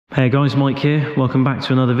Hey guys, Mike here. Welcome back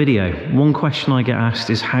to another video. One question I get asked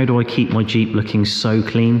is how do I keep my Jeep looking so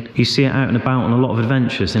clean? You see it out and about on a lot of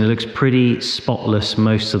adventures and it looks pretty spotless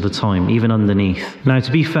most of the time, even underneath. Now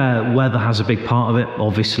to be fair, weather has a big part of it.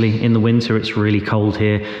 Obviously in the winter it's really cold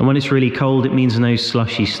here, and when it's really cold it means no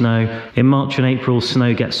slushy snow. In March and April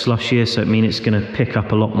snow gets slushier, so it means it's going to pick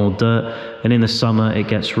up a lot more dirt, and in the summer it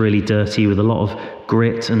gets really dirty with a lot of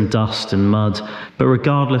grit and dust and mud. But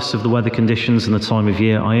regardless of the weather conditions and the time of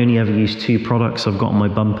year, I only ever use two products I've got on my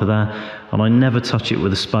bumper there, and I never touch it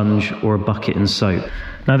with a sponge or a bucket and soap.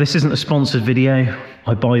 Now this isn't a sponsored video.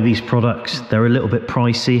 I buy these products, they're a little bit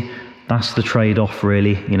pricey. That's the trade-off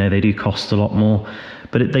really, you know, they do cost a lot more,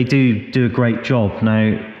 but they do a great job.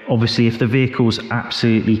 Now obviously if the vehicle's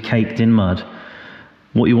absolutely caked in mud,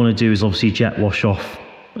 what you want to do is obviously jet wash off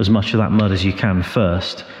as much of that mud as you can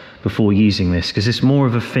first before using this, because it's more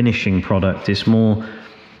of a finishing product. It's more,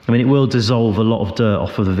 I mean, it will dissolve a lot of dirt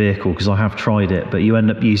off of the vehicle because I have tried it, but you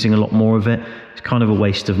end up using a lot more of it. It's kind of a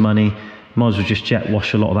waste of money. Might as well just jet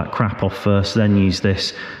wash a lot of that crap off first, then use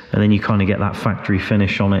this, and then you kind of get that factory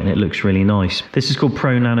finish on it and it looks really nice. This is called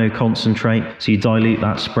Pro Nano Concentrate, so you dilute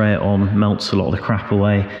that, spray it on, melts a lot of the crap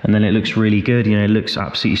away, and then it looks really good. You know, it looks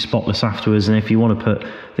absolutely spotless afterwards. And if you want to put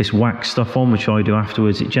this wax stuff on, which I do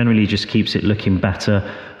afterwards, it generally just keeps it looking better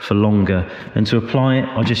for longer. And to apply it,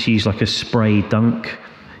 I just use like a spray dunk.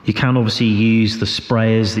 You can obviously use the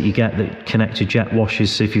sprayers that you get that connect to jet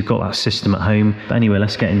washers, so if you've got that system at home. But anyway,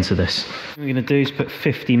 let's get into this. What we're going to do is put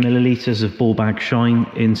 50 millilitres of ball bag shine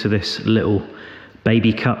into this little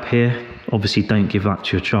baby cup here. Obviously don't give that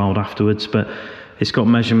to your child afterwards, but it's got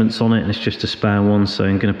measurements on it and it's just a spare one, so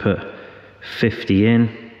I'm going to put 50 in,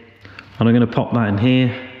 and I'm going to pop that in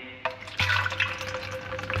here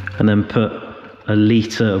and then put a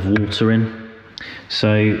litre of water in.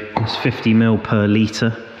 So it's 50 ml per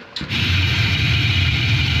litre.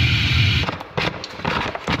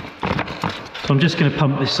 So I'm just going to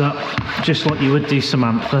pump this up just like you would do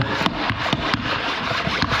Samantha,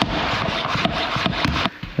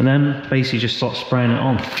 and then basically just start spraying it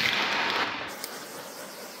on.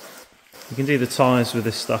 You can do the tyres with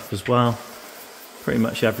this stuff as well, pretty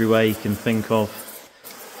much every way you can think of.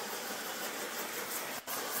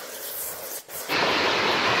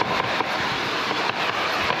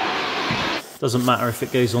 Doesn't matter if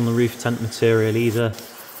it goes on the roof tent material either.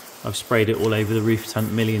 I've sprayed it all over the roof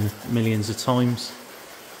tent millions of times.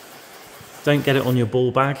 Don't get it on your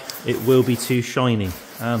ball bag, it will be too shiny,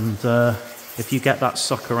 and if you get that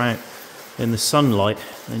sucker out in the sunlight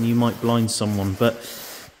then you might blind someone. But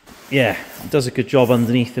yeah, it does a good job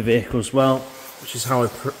underneath the vehicle as well, which is how I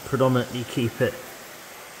predominantly keep it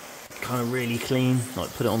kind of really clean.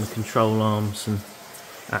 Like put it on the control arms and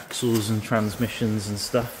axles and transmissions and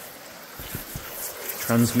stuff.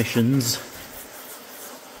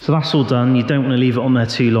 So that's all done. You don't want to leave it on there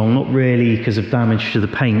too long, not really because of damage to the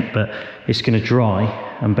paint, but it's going to dry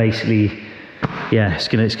and basically, yeah,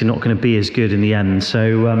 it's not going to be as good in the end.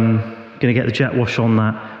 So going to get the jet wash on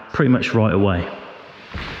that pretty much right away.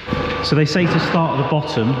 So they say to start at the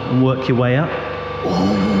bottom and work your way up.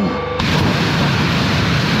 Oh.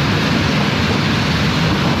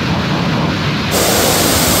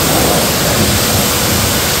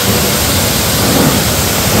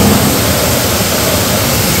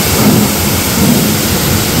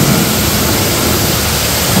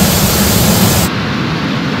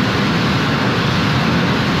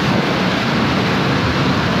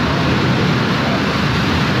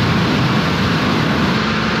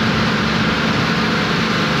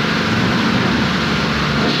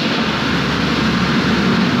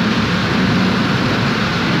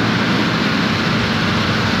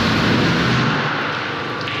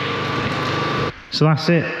 So that's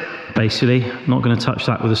it, basically. I'm not going to touch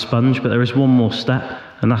that with a sponge, but there is one more step,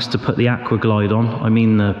 and that's to put the aqua glide on. I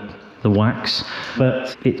mean the wax,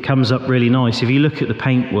 but it comes up really nice. If you look at the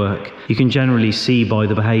paintwork, you can generally see by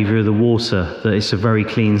the behaviour of the water that it's a very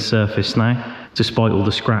clean surface now, despite all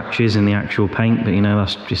the scratches in the actual paint. But you know,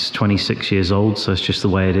 that's just 26 years old, so it's just the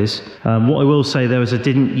way it is. What I will say though is I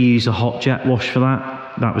didn't use a hot jet wash for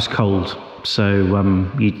that. That was cold. So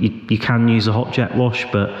you can use a hot jet wash,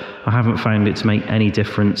 but I haven't found it to make any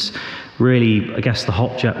difference. Really, I guess the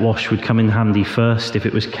hot jet wash would come in handy first if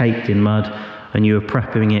it was caked in mud and you were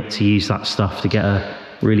prepping it to use that stuff to get a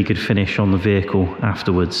really good finish on the vehicle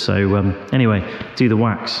afterwards. So anyway, do the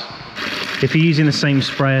wax. If you're using the same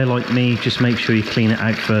sprayer like me, just make sure you clean it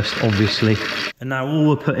out first, obviously. And now all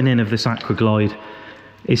we're putting in of this aqua glide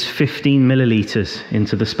is 15 millilitres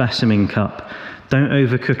into the specimen cup. Don't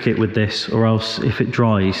overcook it with this, or else if it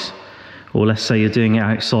dries, or let's say you're doing it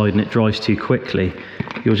outside and it dries too quickly,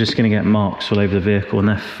 you're just going to get marks all over the vehicle, and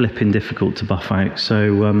they're flipping difficult to buff out.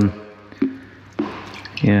 So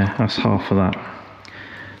yeah, that's half of that.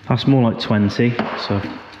 That's more like 20, so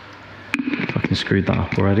I fucking screwed that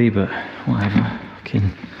up already, but whatever,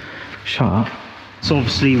 fucking shut up. So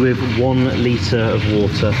obviously with 1 litre of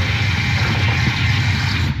water,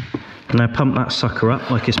 and now pump that sucker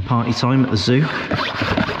up like it's party time at the zoo.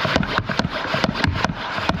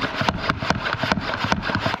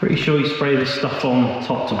 Pretty sure you spray this stuff on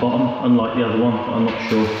top to bottom, unlike the other one, but I'm not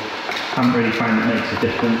sure. Haven't really found it makes a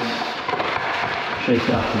difference. Shake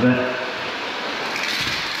it up a bit.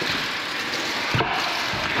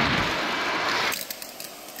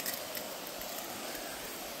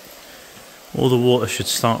 All the water should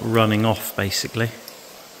start running off basically.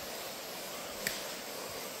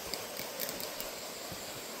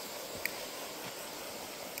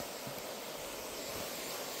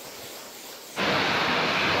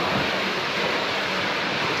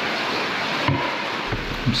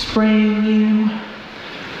 I'm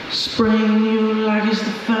spraying you like it's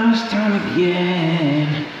the first time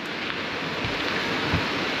again.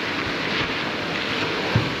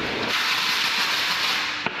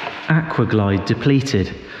 Aquaglide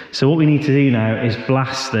depleted. So what we need to do now is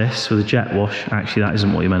blast this with a jet wash. Actually, that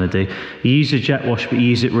isn't what you're meant to do. You use a jet wash, but you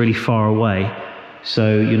use it really far away.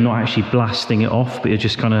 So you're not actually blasting it off, but you're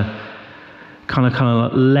just kind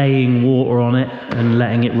of laying water on it and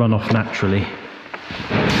letting it run off naturally.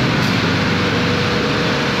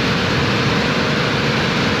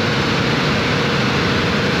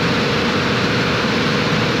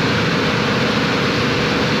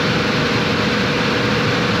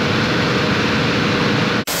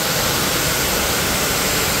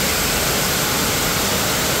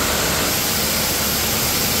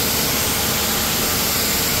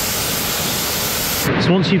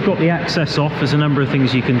 So once you've got the excess off, there's a number of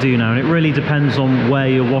things you can do now, and it really depends on where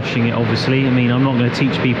you're washing it, obviously. I mean, I'm not going to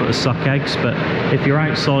teach people to suck eggs, but if you're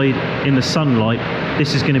outside in the sunlight,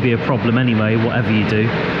 this is going to be a problem anyway, whatever you do.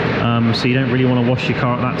 So you don't really want to wash your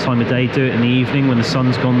car at that time of day. Do it in the evening when the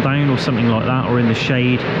sun's gone down or something like that, or in the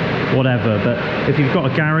shade, whatever. But if you've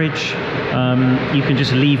got a garage, you can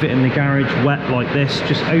just leave it in the garage wet like this.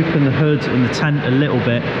 Just open the hood and the tent a little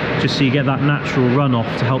bit, just so you get that natural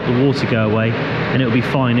runoff to help the water go away, and it'll be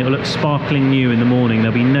fine. It'll look sparkling new in the morning.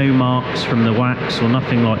 There'll be no marks from the wax or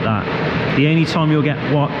nothing like that. The only time you'll get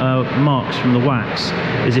marks from the wax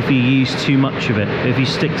is if you use too much of it. If you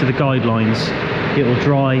stick to the guidelines, it will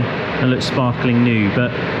dry and look sparkling new.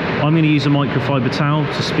 But I'm going to use a microfiber towel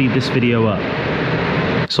to speed this video up.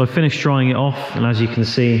 So I finished drying it off, and as you can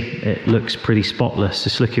see, it looks pretty spotless.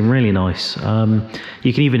 It's looking really nice.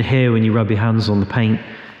 You can even hear when you rub your hands on the paint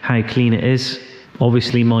how clean it is.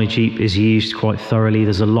 Obviously my Jeep is used quite thoroughly.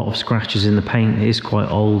 There's a lot of scratches in the paint. It is quite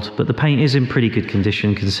old, but the paint is in pretty good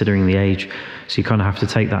condition considering the age, so you kind of have to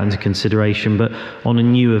take that into consideration. But on a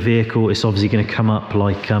newer vehicle, it's obviously going to come up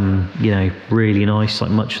like you know, really nice,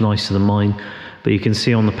 like much nicer than mine. But you can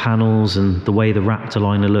see on the panels and the way the Raptor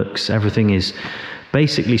liner looks, everything is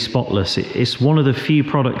basically spotless. It's one of the few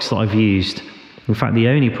products that I've used, in fact the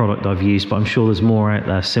only product I've used, but I'm sure there's more out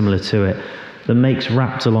there similar to it, that makes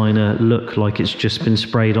Raptor liner look like it's just been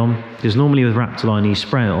sprayed on. Because normally with Raptor liner, you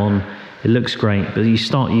spray it on, it looks great, but you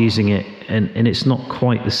start using it and it's not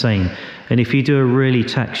quite the same. And if you do a really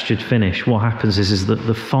textured finish, what happens is that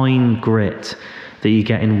the fine grit that you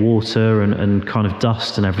get in water and kind of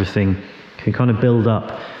dust and everything can kind of build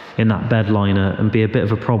up in that bed liner and be a bit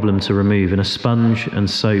of a problem to remove. And a sponge and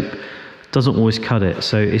soap doesn't always cut it.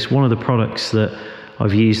 So it's one of the products that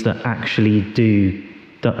I've used that actually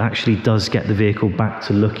does get the vehicle back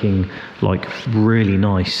to looking like really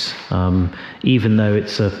nice, even though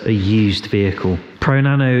it's a used vehicle. Pro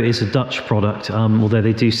Nano is a Dutch product, although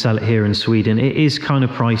they do sell it here in Sweden. It is kind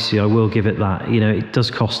of pricey, I will give it that. You know, it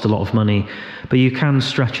does cost a lot of money, but you can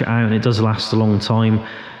stretch it out and it does last a long time.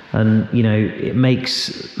 And, you know, it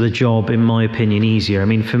makes the job, in my opinion, easier. I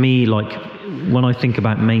mean, for me, like, when I think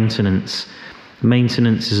about maintenance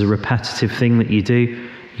is a repetitive thing that you do.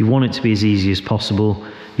 You want it to be as easy as possible.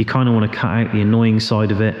 You kind of want to cut out the annoying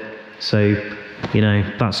side of it. So, you know,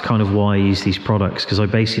 that's kind of why I use these products, because I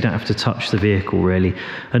basically don't have to touch the vehicle really.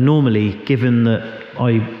 And normally, given that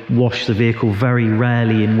I wash the vehicle very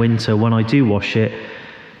rarely in winter, when I do wash it,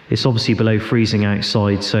 it's obviously below freezing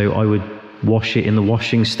outside. So I would wash it in the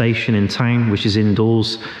washing station in town, which is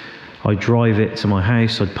indoors. I'd drive it to my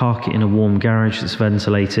house. I'd park it in a warm garage that's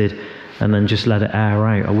ventilated, and then just let it air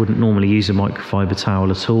out. I wouldn't normally use a microfiber towel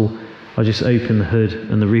at all. I just open the hood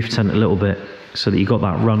and the roof tent a little bit so that you got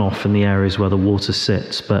that runoff in the areas where the water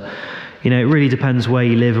sits. But you know, it really depends where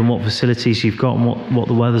you live and what facilities you've got and what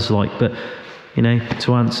the weather's like. But, you know,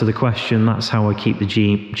 to answer the question, that's how I keep the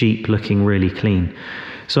Jeep looking really clean.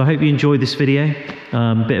 So I hope you enjoyed this video.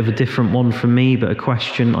 Bit of a different one from me, but a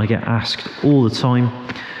question I get asked all the time.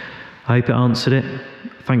 I hope it answered it.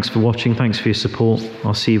 Thanks for watching. Thanks for your support.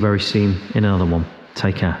 I'll see you very soon in another one.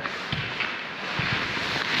 Take care.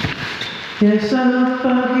 Yes, I'm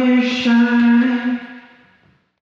fucking shining.